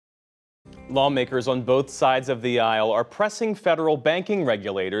Lawmakers on both sides of the aisle are pressing federal banking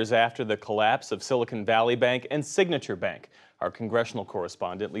regulators after the collapse of Silicon Valley Bank and Signature Bank. Our congressional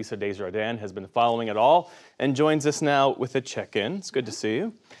correspondent, Lisa Desjardins, has been following it all and joins us now with a check-in. It's good to see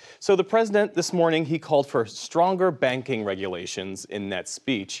you. So the president this morning, he called for stronger banking regulations in that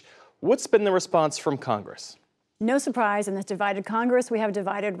speech. What's been the response from Congress? No surprise, in this divided Congress, we have a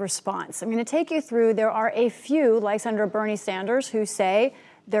divided response. I'm going to take you through. There are a few, like Senator Bernie Sanders, who say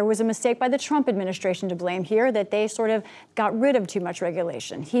there was a mistake by the Trump administration to blame here, that they sort of got rid of too much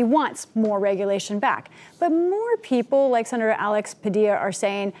regulation. He wants more regulation back. But more people, like Senator Alex Padilla, are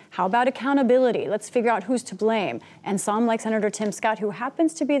saying, how about accountability? Let's figure out who's to blame. And some, like Senator Tim Scott, who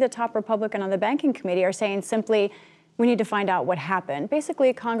happens to be the top Republican on the banking committee, are saying simply, we need to find out what happened.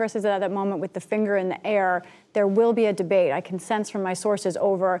 Basically, Congress is at that moment with the finger in the air. There will be a debate. I can sense from my sources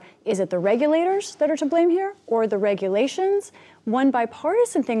over, is it the regulators that are to blame here or the regulations? One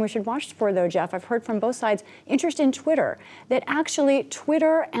bipartisan thing we should watch for, though, Jeff, I've heard from both sides, interest in Twitter, that actually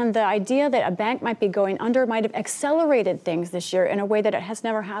Twitter and the idea that a bank might be going under might have accelerated things this year in a way that it has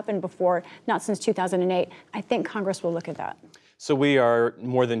never happened before, not since 2008. I think Congress will look at that. So we are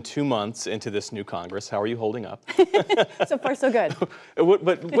more than 2 months into this new Congress. How are you holding up? So far, so good.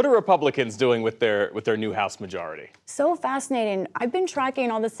 But what are Republicans doing with their new House majority? So fascinating. I've been tracking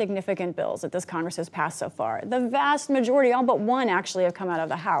all the significant bills that this Congress has passed so far. The vast majority, all but one actually, have come out of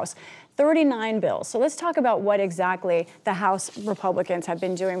the House. 39 bills. So let's talk about what exactly the House Republicans have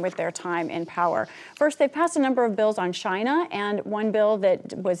been doing with their time in power. First, they've passed a number of bills on China, and one bill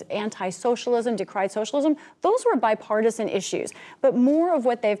that was anti-socialism, decried socialism. Those were bipartisan issues, but more of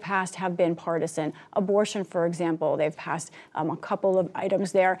what they've passed have been partisan. Abortion, for example, they've passed a couple of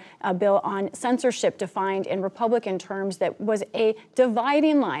items there. A bill on censorship defined in Republican terms that was a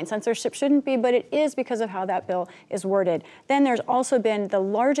dividing line. Censorship shouldn't be, but it is because of how that bill is worded. Then there's also been the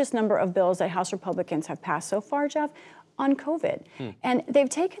largest number of bills that House Republicans have passed so far, Jeff, on COVID. And they've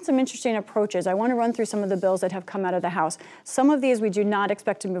taken some interesting approaches. I want to run through some of the bills that have come out of the House. Some of these we do not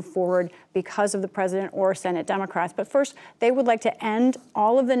expect to move forward because of the president or Senate Democrats. But first, they would like to end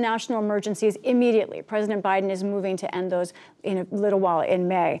all of the national emergencies immediately. President Biden is moving to end those in a little while in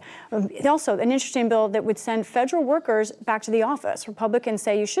May. Also, an interesting bill that would send federal workers back to the office. Republicans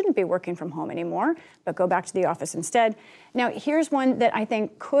say you shouldn't be working from home anymore, but go back to the office instead. Now, here's one that I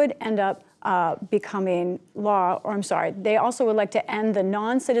think could end up becoming law, or I'm sorry, they also would like to end the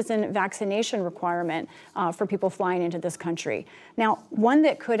non-citizen vaccination requirement for people flying into this country. Now, one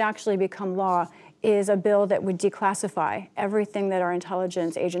that could actually become law is a bill that would declassify everything that our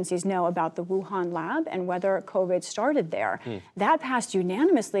intelligence agencies know about the Wuhan lab and whether COVID started there. That passed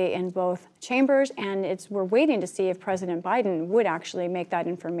unanimously in both chambers, and we're waiting to see if President Biden would actually make that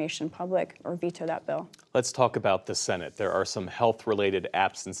information public or veto that bill. Let's talk about the Senate. There are some health-related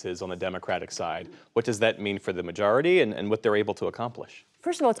absences on the Democratic side. What does that mean for the majority and what they're able to accomplish?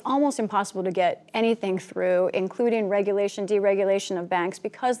 First of all, it's almost impossible to get anything through, including regulation, deregulation of banks,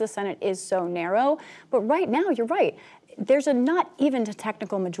 because the Senate is so narrow. But right now, you're right. There's not even a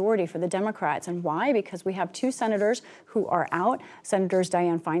technical majority for the Democrats. And why? Because we have two senators who are out. Senators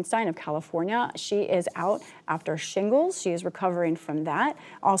Dianne Feinstein of California. She is out after shingles. She is recovering from that.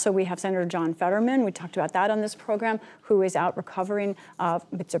 Also, we have Senator John Fetterman. We talked about that on this program, who is out recovering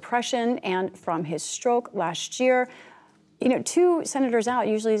with depression and from his stroke last year. You know, two senators out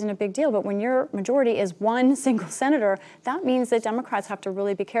usually isn't a big deal, but when your majority is one single senator, that means that Democrats have to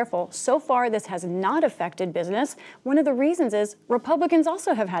really be careful. So far, this has not affected business. One of the reasons is Republicans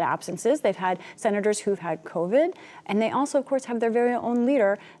also have had absences. They've had senators who've had COVID, and they also, of course, have their very own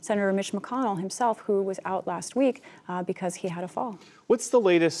leader, Senator Mitch McConnell himself, who was out last week because he had a fall. What's the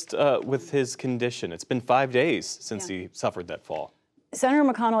latest with his condition? It's been 5 days since he suffered that fall. Senator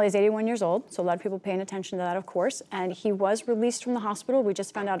McConnell is 81 years old, so a lot of people paying attention to that, of course, and he was released from the hospital. We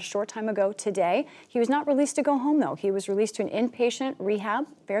just found out a short time ago today. He was not released to go home, though. He was released to an inpatient rehab,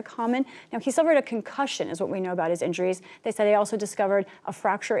 very common. Now, he suffered a concussion, is what we know about his injuries. They said they also discovered a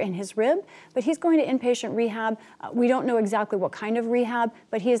fracture in his rib, but he's going to inpatient rehab. We don't know exactly what kind of rehab,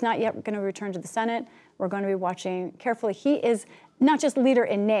 but he is not yet going to return to the Senate. We're going to be watching carefully. He is not just leader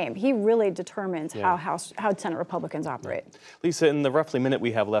in name, he really determines how Senate Republicans operate. Lisa, in the roughly minute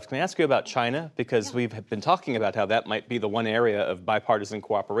we have left, can I ask you about China? Because we've been talking about how that might be the one area of bipartisan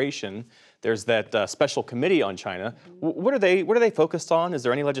cooperation. There's that special committee on China. What are they focused on? Is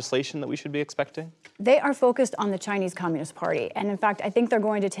there any legislation that we should be expecting? They are focused on the Chinese Communist Party. And in fact, I think they're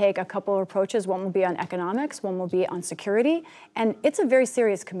going to take a couple of approaches. One will be on economics, one will be on security. And it's a very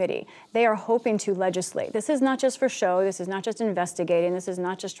serious committee. They are hoping to legislate. This is not just for show. This is not just an investment. investigating. This is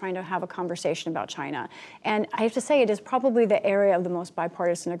not just trying to have a conversation about China. And I have to say, it is probably the area of the most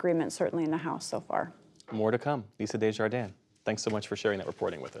bipartisan agreement, certainly in the House so far. More to come. Lisa Desjardins, thanks so much for sharing that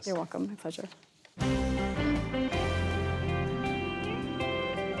reporting with us. You're welcome. My pleasure.